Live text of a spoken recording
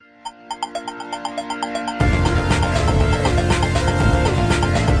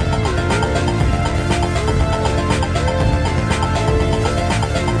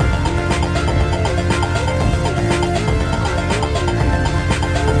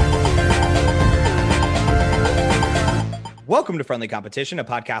Welcome to Friendly Competition, a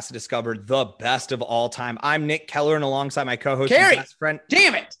podcast to discover the best of all time. I'm Nick Keller, and alongside my co-host Carrie, and best friend.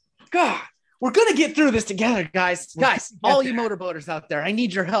 Damn it. God, we're going to get through this together, guys. Guys, all you motorboaters out there, I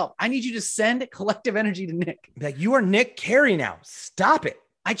need your help. I need you to send collective energy to Nick. Like, you are Nick Carey now. Stop it.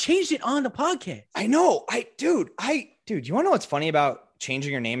 I changed it on the podcast. I know. Dude, you want to know what's funny about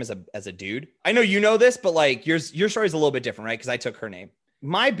changing your name as a dude? I know you know this, but like your story is a little bit different, right? Because I took her name.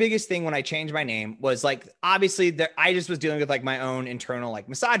 My biggest thing when I changed my name was like, obviously I just was dealing with like my own internal like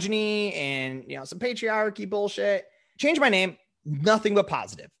misogyny and, you know, some patriarchy bullshit. Changed my name, nothing but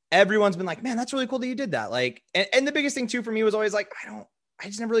positive. Everyone's been like, man, that's really cool that you did that. Like, and the biggest thing too, for me was always like, I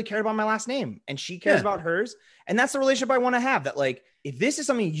just never really cared about my last name, and she cares about hers. And that's the relationship I want to have, that like, if this is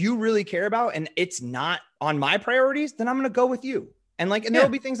something you really care about and it's not on my priorities, then I'm going to go with you. And like, and there'll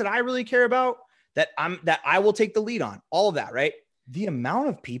be things that I really care about that I will take the lead on, all of that. Right. The amount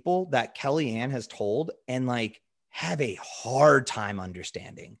of people that Kellyanne has told and like have a hard time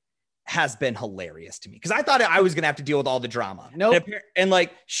understanding has been hilarious to me. Cause I thought I was going to have to deal with all the drama. Nope. And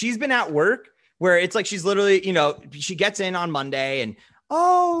like, she's been at work where it's like, she's literally, you know, she gets in on Monday and,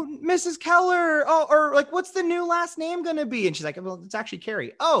 oh, Mrs. Keller. Oh, or like, what's the new last name going to be? And she's like, well, it's actually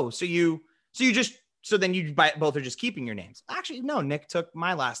Carrie. Oh, so then you both are just keeping your names. Actually, no, Nick took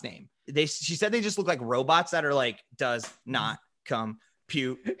my last name. She said they just look like robots that are like, does not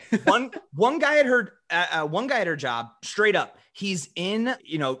compute. One guy at her job, straight up, he's in,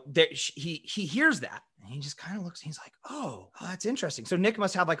 you know, he hears that and he just kind of looks, he's like, oh, that's interesting. So Nick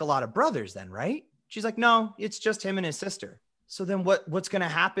must have like a lot of brothers then, right? She's like, no, it's just him and his sister. So then what's going to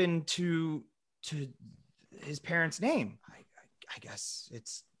happen to his parents' name? I guess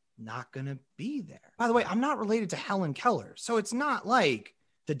it's not going to be there. By the way, I'm not related to Helen Keller. So it's not like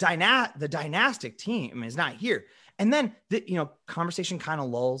the dynastic team is not here. And then the, you know, conversation kind of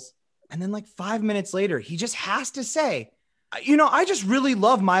lulls. And then like 5 minutes later, he just has to say, you know, I just really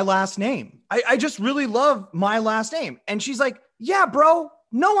love my last name. I just really love my last name. And she's like, yeah, bro,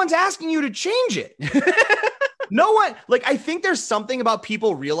 no one's asking you to change it. No one, like, I think there's something about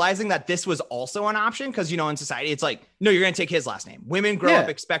people realizing that this was also an option. Cause you know, in society, it's like, no, you're going to take his last name. Women grow up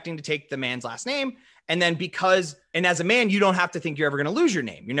expecting to take the man's last name. And then and as a man, you don't have to think you're ever going to lose your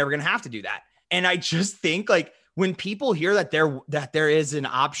name. You're never going to have to do that. And I just think like when people hear that there is an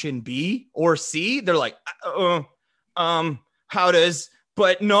option B or C, they're like, how would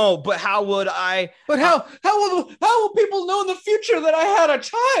I, but how will people know in the future that I had a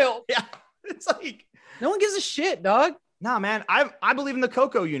child? Yeah. It's like, no one gives a shit, dog. Nah, man. I believe in the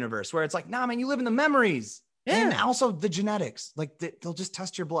Coco universe where it's like, nah, man, you live in the memories and also the genetics. Like they'll just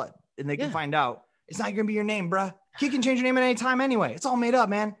test your blood and they can find out. It's not going to be your name, bruh. He can change your name at any time anyway. It's all made up,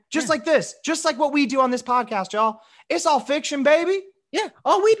 man. Just like this. Just like what we do on this podcast, y'all. It's all fiction, baby. Yeah.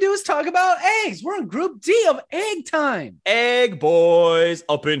 All we do is talk about eggs. We're in group D of egg time. Egg boys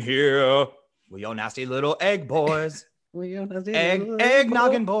up in here. We all nasty little egg boys. Egg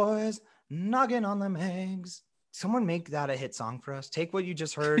noggin boys. Noggin on them eggs. Someone make that a hit song for us. Take what you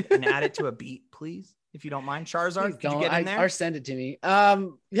just heard and add it to a beat, please. If you don't mind, Charizard, could you get in there? Or send it to me.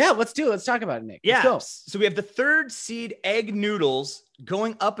 Yeah, let's do it. Let's talk about it, Nick. Yeah. Let's go. So we have the 3rd seed egg noodles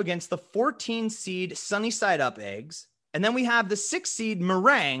going up against the 14 seed sunny side up eggs. And then we have the 6 seed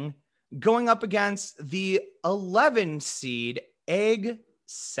meringue going up against the 11 seed egg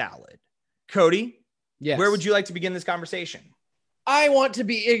salad. Cody, yes. Where would you like to begin this conversation? I want to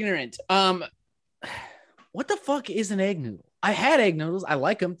be ignorant. What the fuck is an egg noodle? I had egg noodles. I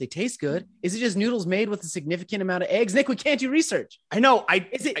like them. They taste good. Is it just noodles made with a significant amount of eggs? Nick, we can't do research. I know.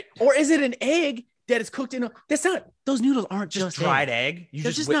 Is it an egg that is cooked in? That's not. Those noodles aren't just dried egg.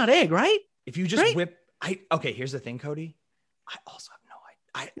 They're just not egg, right? If you just whip. Okay. Here's the thing, Cody. I also have no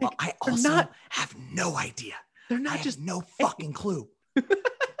idea. I also have no idea. They're not just no fucking clue.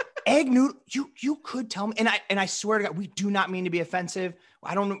 Egg noodle. You could tell me, and I swear to God, we do not mean to be offensive.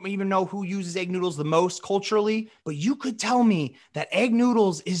 I don't even know who uses egg noodles the most culturally, but you could tell me that egg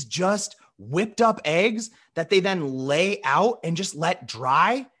noodles is just whipped up eggs that they then lay out and just let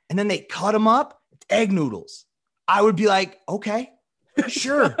dry, and then they cut them up. It's egg noodles. I would be like, okay,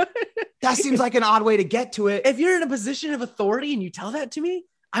 sure. That seems like an odd way to get to it. If you're in a position of authority and you tell that to me,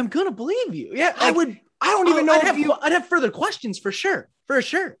 I'm gonna believe you. Yeah, I would. I don't even know I'd have further questions for sure.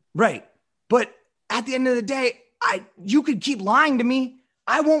 Right. But at the end of the day, you could keep lying to me.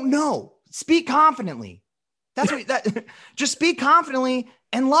 I won't know. Speak confidently. That's what just speak confidently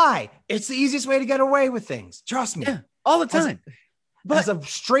and lie. It's the easiest way to get away with things. Trust me. Yeah, all the time. But as a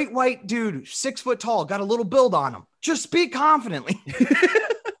straight white dude, 6 foot tall, got a little build on him. Just speak confidently.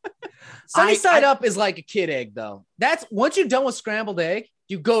 Sunny side up is like a kid egg, though. That's once you're done with scrambled egg,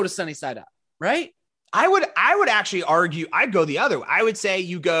 you go to sunny side up, right? I would actually argue, I'd go the other way. I would say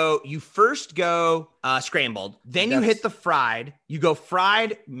you first go scrambled, then you hit the fried, you go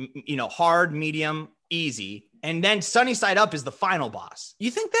fried, hard, medium, easy. And then sunny side up is the final boss.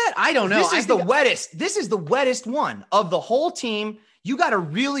 You think that? I don't know. This is the wettest one of the whole team. You got to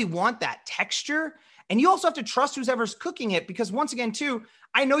really want that texture. And you also have to trust whoever's cooking it, because once again, too,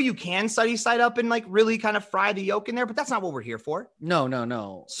 I know you can sunny side up and like really kind of fry the yolk in there, but that's not what we're here for.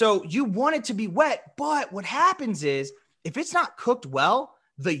 No. So you want it to be wet, but what happens is if it's not cooked well,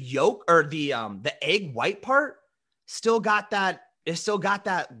 the yolk or the egg white part still got that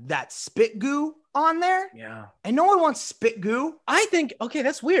spit goo on there. Yeah. And no one wants spit goo. I think, okay,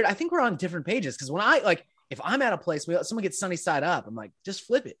 that's weird. I think we're on different pages, because when if I'm at a place where someone gets sunny side up, I'm like, just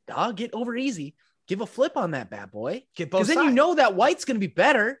flip it, dog. Get over easy. Give a flip on that bad boy. Get both sides. Because then you know that white's going to be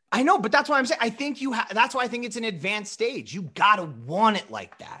better. I know, but that's why I'm saying, I think that's why I think it's an advanced stage. You got to want it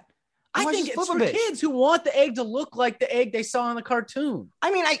like that. I think it's for kids who want the egg to look like the egg they saw in the cartoon.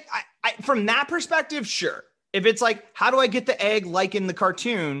 I mean, I from that perspective, sure. If it's like, how do I get the egg like in the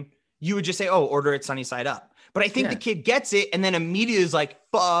cartoon? You would just say, oh, order it sunny side up. But I think the kid gets it and then immediately is like,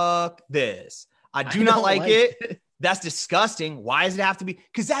 fuck this. I do not like it. That's disgusting. Why does it have to be?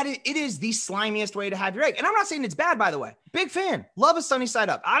 Because it is the slimiest way to have your egg. And I'm not saying it's bad, by the way. Big fan. Love a sunny side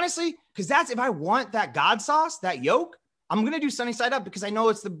up. Honestly, because if I want that God sauce, that yolk, I'm going to do sunny side up because I know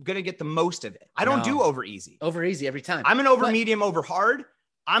it's going to get the most of it. I don't do over easy. Over easy every time. I'm an over medium, over hard.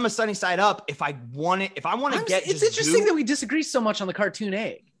 I'm a sunny side up if I want it. If I want to get It's interesting that we disagree so much on the cartoon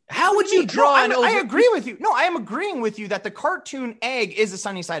egg. How would you draw an over? I agree with you. No, I am agreeing with you that the cartoon egg is a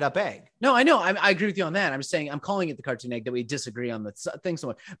sunny side up egg. No, I know. I agree with you on that. I'm just saying I'm calling it the cartoon egg, that we disagree on the thing so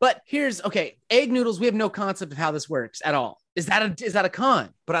much. But egg noodles. We have no concept of how this works at all. Is that a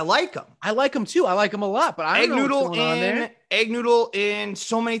con? But I like them. I like them too. I like them a lot. But I don't know what's going on there. Egg noodle in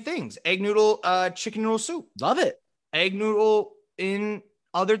so many things. Egg noodle, chicken noodle soup. Love it. Egg noodle in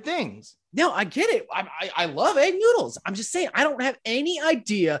other things. No, I get it. I love egg noodles. I'm just saying, I don't have any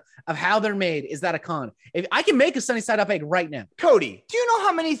idea of how they're made. Is that a con? If I can make a sunny side up egg right now. Cody, do you know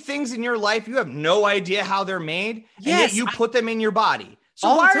how many things in your life you have no idea how they're made? Yes, and yet you put them in your body.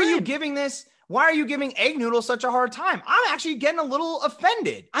 So why are you giving egg noodles such a hard time? I'm actually getting a little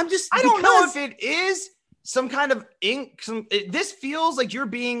offended. I don't know if it is some kind of this feels like you're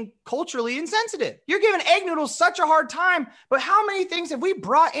being culturally insensitive. You're giving egg noodles such a hard time, but how many things have we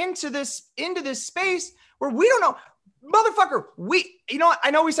brought into this space where we don't know? Motherfucker,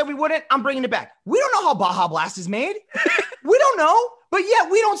 I know we said we wouldn't. I'm bringing it back. We don't know how Baja Blast is made. We don't know, but yet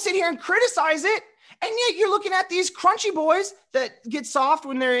we don't sit here and criticize it. And yet you're looking at these crunchy boys that get soft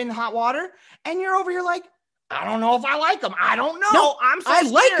when they're in hot water, and you're over here like, I don't know if I like them. I don't know. No, I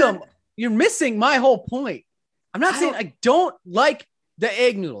like them. You're missing my whole point. I'm not saying I don't like the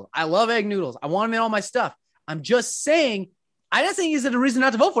egg noodle. I love egg noodles. I want them in all my stuff. I'm just saying, I'm not saying is it a reason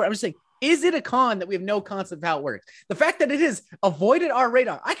not to vote for it. I'm just saying, is it a con that we have no concept of how it works? The fact that it has avoided our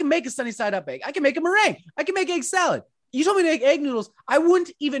radar. I can make a sunny side up egg. I can make a meringue. I can make egg salad. You told me to make egg noodles. I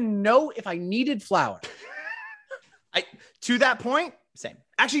wouldn't even know if I needed flour. To that point, same.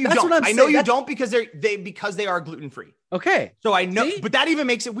 Actually, you don't. I know you don't because they are gluten-free. Okay. So I know, but that even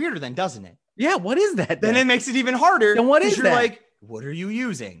makes it weirder then, doesn't it? Yeah. What is that? Then it makes it even harder. Then what is you're that? Like, what are you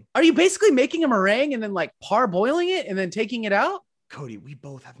using? Are you basically making a meringue and then like parboiling it and then taking it out? Cody, we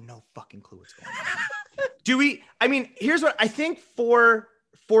both have no fucking clue what's going on. Do we? I mean, here's what I think for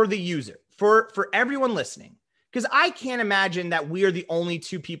the user, for everyone listening, because I can't imagine that we are the only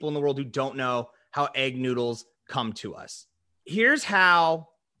two people in the world who don't know how egg noodles come to us. Here's how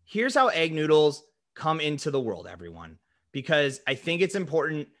egg noodles come into the world, everyone, because I think it's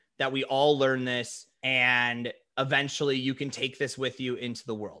important that we all learn this and eventually you can take this with you into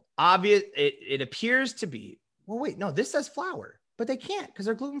the world. It appears to be, well, wait, no, this says flour, but they can't because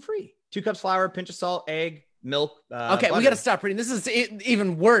they're gluten-free. 2 cups flour, pinch of salt, egg, milk. Okay, butter. We got to stop reading. This is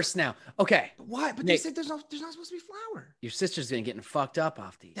even worse now. Okay. But why? But Nate, they said there's not supposed to be flour. Your sister's been getting fucked up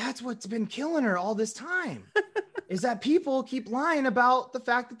off these. That's what's been killing her all this time. Is that people keep lying about the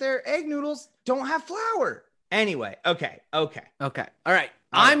fact that their egg noodles don't have flour. Anyway, okay. All right.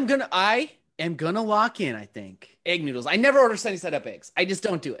 I am gonna lock in, I think, egg noodles. I never order sunny side up eggs. I just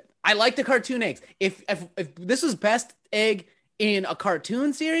don't do it. I like the cartoon eggs. If this was best egg in a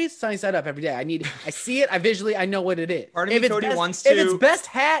cartoon series, sunny side up every day. I see it. I know what it is. Part of me, Cody, wants to. If it's best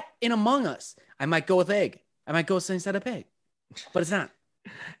hat in Among Us, I might go with egg. I might go with sunny side up egg, but it's not.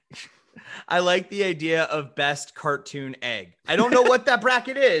 I like the idea of best cartoon egg. I don't know what that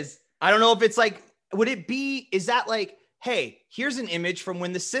bracket is. I don't know if it's like, is that like hey, here's an image from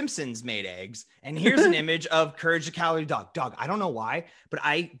when The Simpsons made eggs, and here's an image of Courage the Cowardly Dog. Dog, I don't know why, but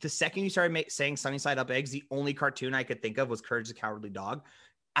the second you started saying Sunny Side Up eggs, the only cartoon I could think of was Courage the Cowardly Dog.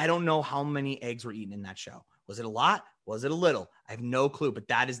 I don't know how many eggs were eaten in that show. Was it a lot? Was it a little? I have no clue, but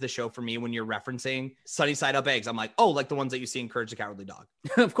that is the show for me when you're referencing Sunny Side Up eggs. I'm like, oh, like the ones that you see in Courage the Cowardly Dog.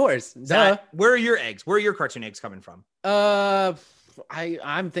 Of course. Where are your eggs? Where are your cartoon eggs coming from?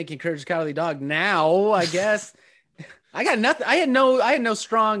 I'm thinking Courage the Cowardly Dog now, I guess. I got nothing. I had no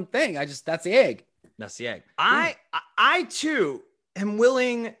strong thing. That's the egg. That's the egg. I too am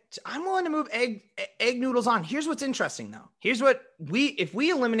willing to move egg noodles on. Here's what's interesting though. Here's what if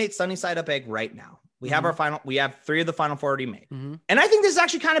we eliminate Sunny Side Up egg right now, we have 3 of the final 4 already made. Mm-hmm. And I think this is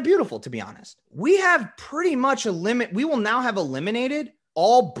actually kind of beautiful, to be honest. We have pretty much we will now have eliminated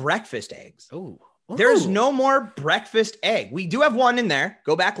all breakfast eggs. Oh. There's no more breakfast egg. We do have one in there.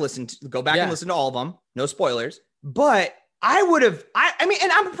 Go back and listen to all of them. No spoilers. But I mean,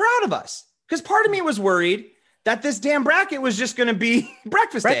 and I'm proud of us because part of me was worried that this damn bracket was just going to be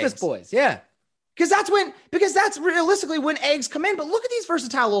breakfast eggs. Boys. Yeah. Because that's realistically when eggs come in. But look at these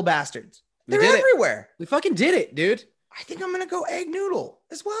versatile little bastards. They're everywhere. We fucking did it, dude. I think I'm going to go egg noodle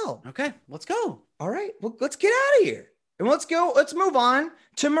as well. Okay, let's go. All right. Well, let's get out of here. And let's move on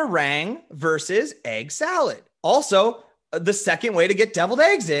to meringue versus egg salad. Also, the second way to get deviled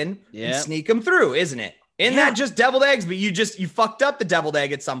eggs in and sneak them through, isn't it? That just deviled eggs, but you fucked up the deviled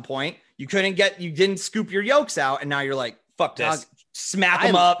egg at some point. You didn't scoop your yolks out, and now you're like, fuck this. Smack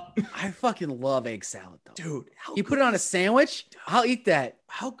them up. I fucking love egg salad, though. Dude. You put it on a sandwich, I'll eat that.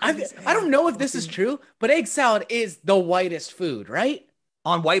 I don't know if this is true, but egg salad is the whitest food, right?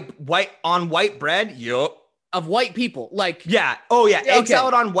 On white bread? Yup. Of white people, like egg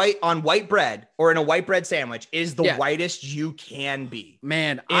salad on white bread or in a white bread sandwich is the whitest you can be,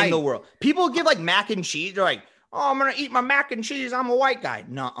 man, in the world. People give like mac and cheese. They're like, oh, I'm gonna eat my mac and cheese. I'm a white guy.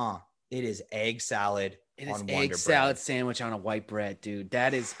 Nuh-uh. It is egg salad. It is egg salad sandwich on a white bread, dude.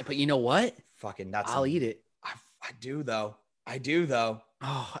 That is. But you know what? I'll eat it. I do though.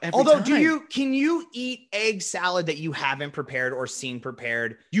 Oh, although time. Can you eat egg salad that you haven't prepared or seen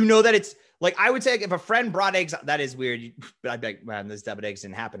prepared? You know that it's. Like, I would say, like, if a friend brought eggs, that is weird. I'd be like, man, this deviled eggs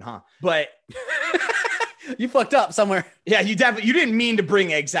didn't happen, huh? But you fucked up somewhere. Yeah, you didn't mean to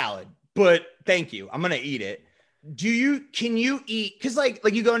bring egg salad, but thank you. I'm going to eat it. Can you eat? Cause like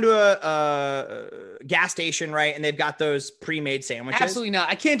you go into a gas station, right? And they've got those pre-made sandwiches. Absolutely not.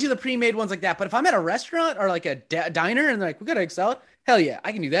 I can't do the pre-made ones like that. But if I'm at a restaurant or like a diner and they're like, we got egg salad. Hell yeah,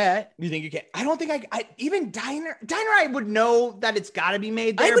 I can do that. You think you can? I don't think I even diner, I would know that it's got to be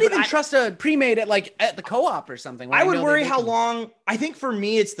made there. I would even trust a pre-made at the co-op or something. I would worry how long. I think for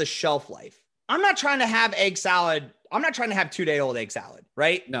me, it's the shelf life. I'm not trying to have egg salad. I'm not trying to have 2-day-old egg salad,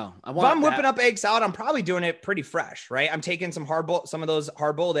 right? No, if I'm whipping up egg salad, I'm probably doing it pretty fresh, right? I'm taking some of those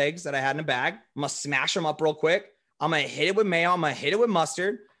hard-boiled eggs that I had in a bag. I'm gonna smash them up real quick. I'm gonna hit it with mayo. I'm gonna hit it with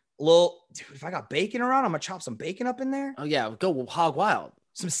mustard. Dude, if I got bacon around, I'm gonna chop some bacon up in there. Oh yeah, go hog wild.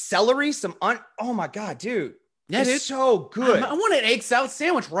 Some celery, oh my God, dude. Yeah, it's so good. I want an egg salad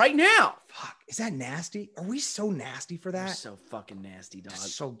sandwich right now. Fuck, is that nasty? Are we so nasty for that? We're so fucking nasty, dog.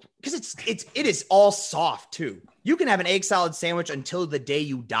 Because it is all soft too. You can have an egg salad sandwich until the day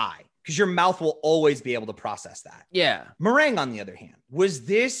you die because your mouth will always be able to process that. Yeah. Meringue, on the other hand,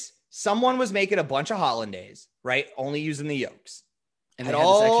 someone was making a bunch of hollandaise, right? Only using the yolks. And had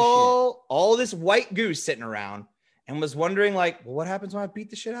all this white goose sitting around and was wondering like, well, what happens when I beat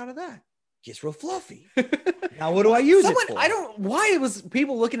the shit out of that? Gets real fluffy. Now, what do I use it for? I don't, why it was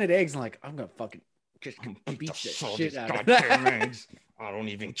people looking at eggs and like, I'm going to fucking just beat the shit out of that. Eggs. I don't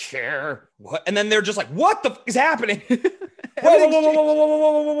even care. What? And then they're just like, what the fuck is happening?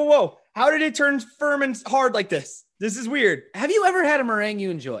 Whoa. How did it turn firm and hard like this? This is weird. Have you ever had a meringue you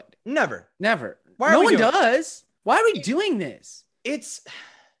enjoyed? Never. Why no one does. Why are we doing this? It's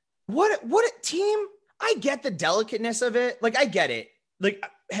what team? I get the delicateness of it. Like, I get it. Like,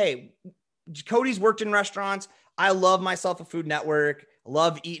 hey, Cody's worked in restaurants. I love myself a Food Network. I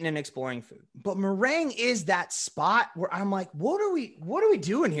love eating and exploring food. But meringue is that spot where I'm like, what are we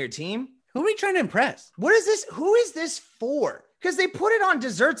doing here, team? Who are we trying to impress? What is this? Who is this for? Because they put it on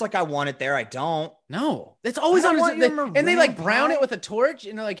desserts like I want it there. I don't. No, it's always on dessert. And they like brown it with a torch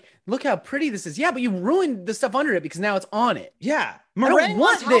and they're like, look how pretty this is. Yeah, but you ruined the stuff under it because now it's on it. Yeah. Meringue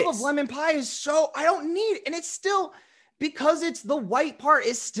on top of lemon pie is I don't need it. And it's still, because it's the white part,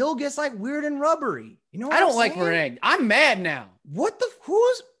 it still gets like weird and rubbery. You know what I don't like meringue. I'm mad now. Why'd you do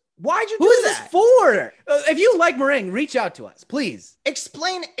that? Who is this for? If you like meringue, reach out to us, please.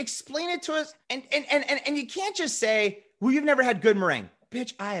 Explain it to us. And you can't just say, well, you've never had good meringue.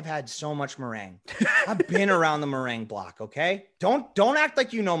 bitch, I have had so much meringue. I've been around the meringue block. Okay. Don't act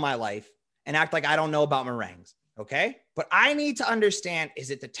like you know my life and act like I don't know about meringues. Okay. But I need to understand, is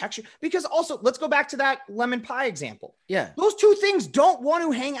it the texture? Because also, let's go back to that lemon pie example. Yeah. Those two things don't want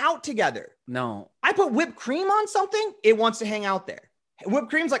to hang out together. No. I put whipped cream on something, it wants to hang out there. Whipped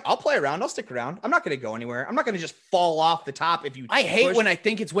cream's like, I'll play around. I'll stick around. I'm not going to go anywhere. I'm not going to just fall off the top if you I hate when I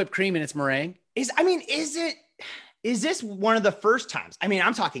think it's whipped cream and it's meringue. Is this one of the first times? I mean,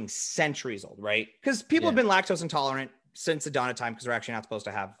 I'm talking centuries old, right? Because people have been lactose intolerant since the dawn of time because we're actually not supposed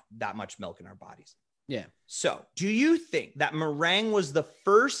to have that much milk in our bodies. Yeah. So do you think that meringue was the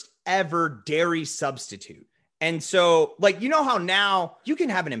first ever dairy substitute? And so, like, you know how now you can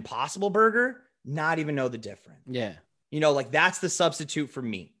have an Impossible Burger, not even know the difference. Yeah. You know, like that's the substitute for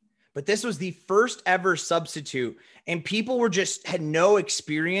meat. But this was the first ever substitute. And people were just had no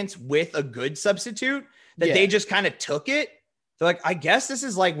experience with a good substitute that they just kind of took it. They're like, I guess this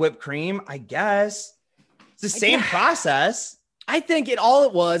is like whipped cream. I guess it's the same process. I think it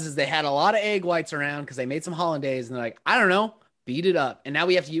was is they had a lot of egg whites around because they made some hollandaise and they're like, I don't know, beat it up. And now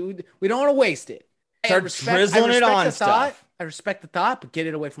we have to, we don't want to waste it. Start drizzling it on stuff. I respect the thought, but get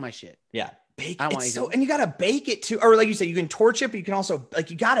it away from my shit. Yeah. Bake I it. want And you got to bake it too. Or like you said, you can torch it, but you can also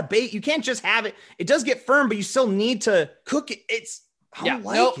you got to bake. You can't just have it. It does get firm, but you still need to cook it. I don't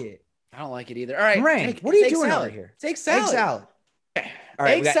like it. I don't like it either. All right. Rain, what are you doing over here? It's egg salad. Egg salad. Okay. All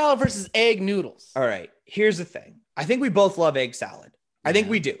right, egg salad versus egg noodles. All right. Here's the thing. I think we both love egg salad. I think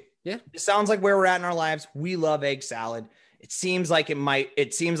we do. Yeah. It sounds like where we're at in our lives. We love egg salad. It seems like it might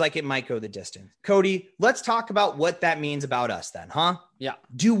go the distance. Cody, let's talk about what that means about us then, huh? Yeah.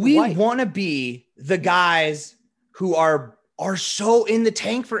 Do we want to be the guys who are so in the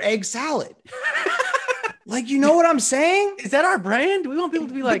tank for egg salad? Like, you know what I'm saying? Is that our brand? We want people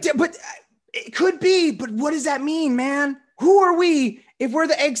to be like, but it could be, but what does that mean, man? Who are we if we're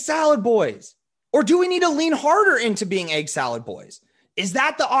the egg salad boys? Or do we need to lean harder into being egg salad boys? Is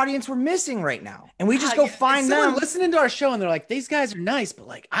that the audience we're missing right now? And we just go find them listening to our show and they're like, these guys are nice, but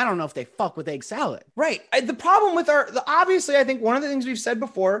like, I don't know if they fuck with egg salad. Right. The problem with obviously, I think one of the things we've said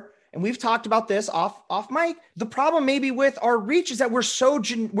before, and we've talked about this off mic, the problem maybe with our reach is that we're so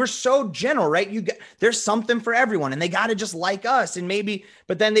general, right? There's something for everyone and they got to just like us and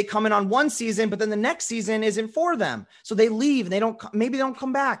but then they come in on one season, but then the next season isn't for them. So they leave and maybe they don't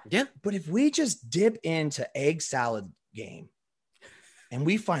come back. Yeah. But if we just dip into egg salad game, and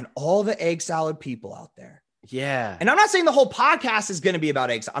we find all the egg salad people out there. Yeah. And I'm not saying the whole podcast is going to be about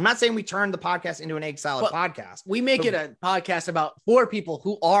egg salad. I'm not saying we turn the podcast into an egg salad podcast. We make it a podcast for people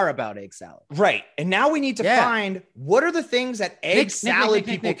who are about egg salad. Right. And now we need to find what are the things that egg salad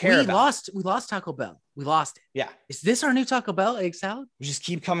people care about. We lost Taco Bell. We lost it. Yeah. Is this our new Taco Bell, egg salad? We just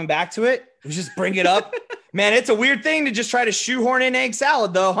keep coming back to it. We just bring it up. Man, it's a weird thing to just try to shoehorn in egg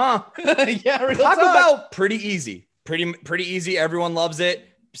salad though, huh? Yeah. Taco Bell, pretty easy. Pretty easy. Everyone loves it.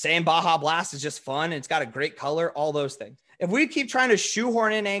 Saying Baja Blast is just fun. And it's got a great color, all those things. If we keep trying to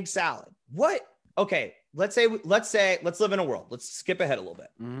shoehorn in egg salad, okay, let's live in a world. Let's skip ahead a little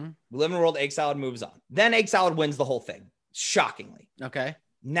bit. Mm-hmm. We live in a world, egg salad moves on. Then egg salad wins the whole thing. Shockingly. Okay.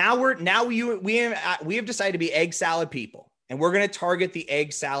 Now we have decided to be egg salad people and we're going to target the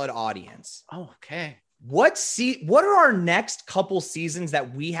egg salad audience. Oh, okay. What are our next couple seasons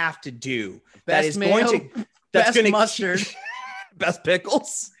that we have to do? Best mustard. Best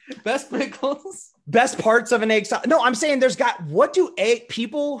pickles. Best parts of an egg salad. No, I'm saying what do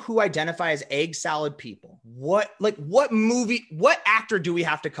people who identify as egg salad people? What actor do we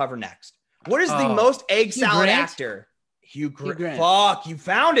have to cover next? What is the most egg salad actor? Hugh Grant. Fuck, you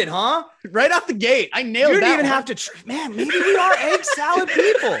found it, huh? Right off the gate. I nailed it. You didn't even have to. Man, maybe we are egg salad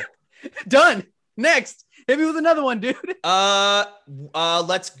people. Done. Next. Hit me with another one, dude.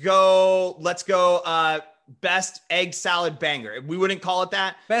 Let's go. Best egg salad banger. We wouldn't call it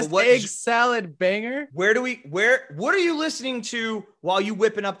that. Best egg salad banger. What are you listening to while you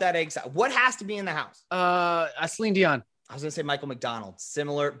whipping up that egg salad? What has to be in the house? Celine Dion. I was gonna say Michael McDonald.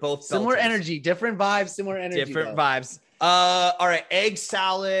 Similar belters. Energy, different vibes, similar energy. Different vibes. All right, egg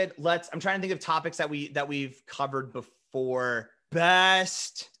salad. I'm trying to think of topics that we've covered before.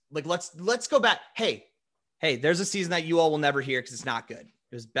 Best, let's go back. Hey, there's a season that you all will never hear because it's not good.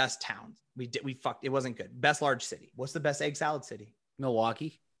 It was best towns. We fucked. It wasn't good. Best large city. What's the best egg salad city?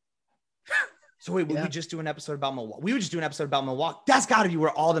 Milwaukee. So wait, would we just do an episode about Milwaukee? We would just do an episode about Milwaukee. That's got to be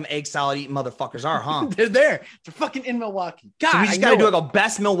where all them egg salad eating motherfuckers are, huh? They're there. They're fucking in Milwaukee. God, so we just got to do a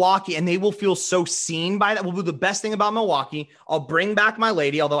best Milwaukee, and they will feel so seen by that. We'll do the best thing about Milwaukee. I'll bring back my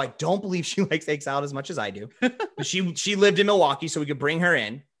lady, although I don't believe she likes egg salad as much as I do. But she lived in Milwaukee, so we could bring her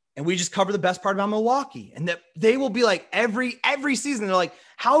in. and we just cover the best part about Milwaukee. And that they will be like every season, they're like,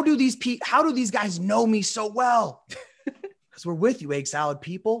 how do these guys know me so well? Because we're with you, egg salad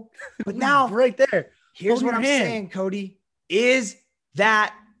people. But now right there, here's what I'm saying, Cody. Is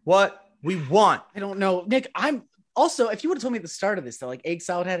that what we want? I don't know, Nick. I'm also, if you would have told me at the start of this that like egg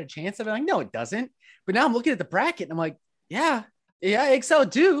salad had a chance, I'd be like, no, it doesn't. But now I'm looking at the bracket and I'm like, yeah, egg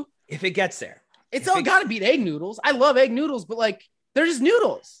salad do. If it gets there, it's all got to beat egg noodles. I love egg noodles, but like they're just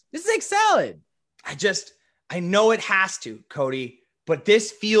noodles. This is egg salad. I know it has to, Cody, but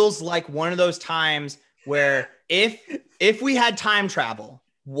this feels like one of those times where if we had time travel,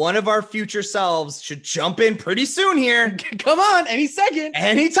 one of our future selves should jump in pretty soon here. Come on, any second.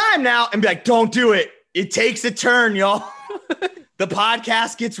 Anytime now, and be like, don't do it. It takes a turn, y'all. The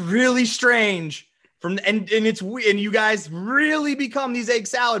podcast gets really strange and you guys really become these egg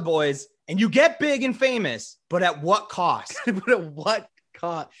salad boys and you get big and famous, but at what cost? But at what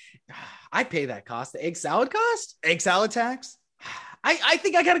cost? I pay that cost. The egg salad cost? Egg salad tax? I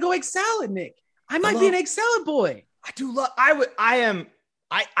think I got to go egg salad, Nick. I might be an egg salad boy. I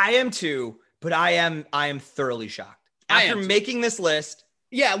am too, but I am thoroughly shocked. After making this list.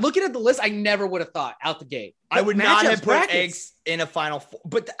 Yeah, looking at the list, I never would have thought out the gate. I would not have put eggs in a final four.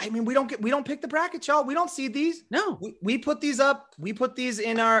 But I mean, we don't pick the brackets, y'all. We don't seed these. No. We put these up. We put these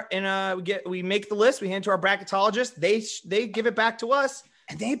we make the list. We hand it to our bracketologist. They give it back to us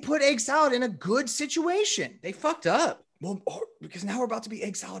and they put egg salad in a good situation. They fucked up. Well, because now we're about to be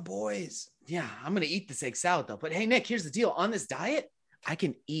egg salad boys. Yeah, I'm going to eat this egg salad though. But hey, Nick, here's the deal. On this diet, I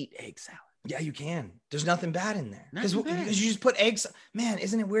can eat egg salad. Yeah, you can. There's nothing bad in there. Because you just put eggs. Man,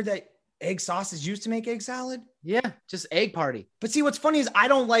 isn't it weird that egg sauce is used to make egg salad? Yeah, just egg party. But see, what's funny is I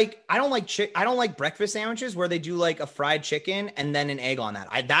don't like breakfast sandwiches where they do like a fried chicken and then an egg on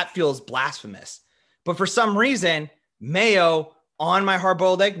that. That feels blasphemous. But for some reason, mayo on my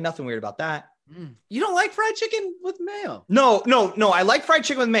hard-boiled egg, nothing weird about that. You don't like fried chicken with mayo? No. I like fried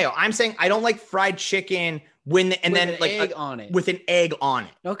chicken with mayo. I'm saying I don't like fried chicken with an egg on it.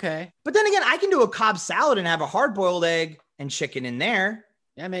 Okay. But then again, I can do a Cobb salad and have a hard-boiled egg and chicken in there.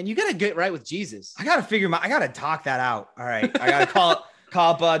 Yeah, man, you got to get right with Jesus. I got to talk that out. All right. I got to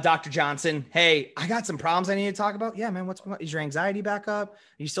call up Dr. Johnson. Hey, I got some problems I need to talk about. Yeah, man. What's going on? Is your anxiety back up? Are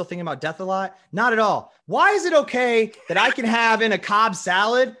you still thinking about death a lot? Not at all. Why is it okay that I can have in a Cobb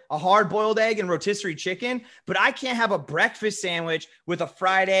salad, a hard boiled egg and rotisserie chicken, but I can't have a breakfast sandwich with a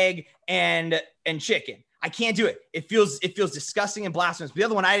fried egg and chicken? I can't do it. It feels disgusting and blasphemous. The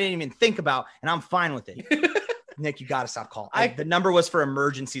other one I didn't even think about, and I'm fine with it. Nick, you got to stop calling. The number was for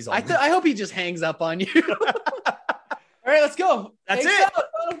emergencies only. I hope he just hangs up on you. All right, let's go. That's egg it. Salad,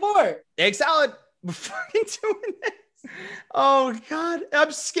 final four. Egg salad. We're fucking doing this. Oh, God.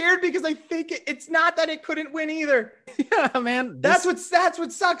 I'm scared because I think it's not that it couldn't win either. Yeah, man. That's what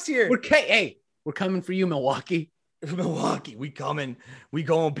sucks here. We're coming for you, Milwaukee. Milwaukee, we coming. We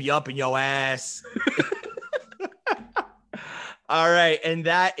gonna be up in your ass. All right. And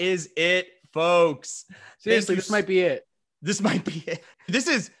that is it, folks. Seriously, this might be it.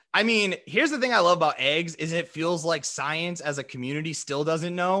 Here's the thing I love about eggs is it feels like science as a community still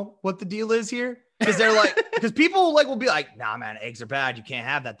doesn't know what the deal is here. Because they're like, because people will be like, nah, man, eggs are bad. You can't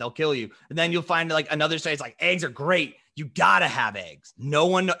have that. They'll kill you. And then you'll find like another site. It's like, eggs are great. You gotta have eggs. No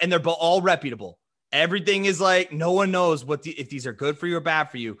one, and they're all reputable. Everything is like, no one knows if these are good for you or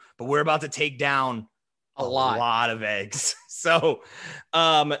bad for you, but we're about to take down a lot of eggs. So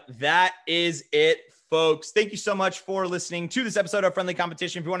that is it, folks. Thank you so much for listening to this episode of Friendly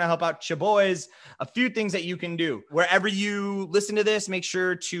Competition. If you want to help out your boys, a few things that you can do. Wherever you listen to this, make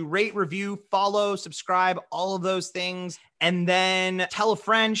sure to rate, review, follow, subscribe, all of those things. And then tell a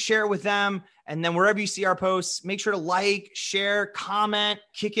friend, share it with them. And then wherever you see our posts, make sure to like, share, comment,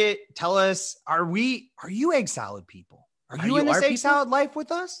 kick it. Tell us, are you egg salad people? Are you in this egg salad life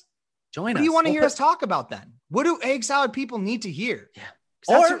with us? Join us. What do you want to hear us talk about then? What do egg salad people need to hear? Yeah.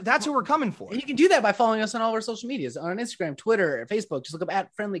 That's who we're coming for. And you can do that by following us on all of our social medias on Instagram, Twitter, Facebook. Just look up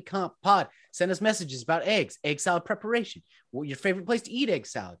at Friendly Comp Pod. Send us messages about egg salad preparation, your favorite place to eat egg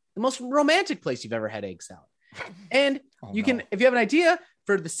salad, the most romantic place you've ever had egg salad. And can, if you have an idea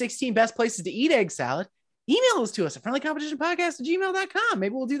for the 16 best places to eat egg salad, email us to us at friendlycompetitionpodcast@gmail.com.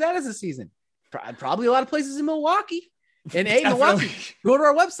 Maybe we'll do that as a season. Probably a lot of places in Milwaukee. And Milwaukee, go to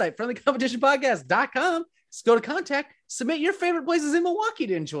our website, friendlycompetitionpodcast.com. Just go to contact, submit your favorite places in Milwaukee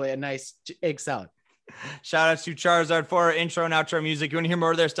to enjoy a nice egg salad. Shout out to Charizard for our intro and outro music. You want to hear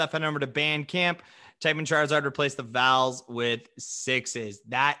more of their stuff, head over to Bandcamp. Type in Charizard, replace the vowels with 6s.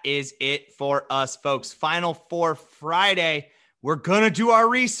 That is it for us, folks. Final Four Friday. We're going to do our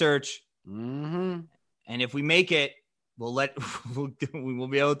research. Mm-hmm. And if we make it, we'll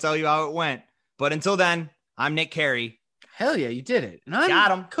be able to tell you how it went. But until then, I'm Nick Carey. Hell yeah, you did it. And I'm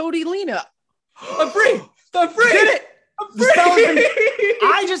Got him. Cody Lena. I'm free. I'm free. You did it. I'm free.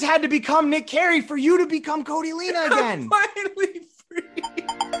 I just had to become Nick Carey for you to become Cody Lena again. I'm finally free.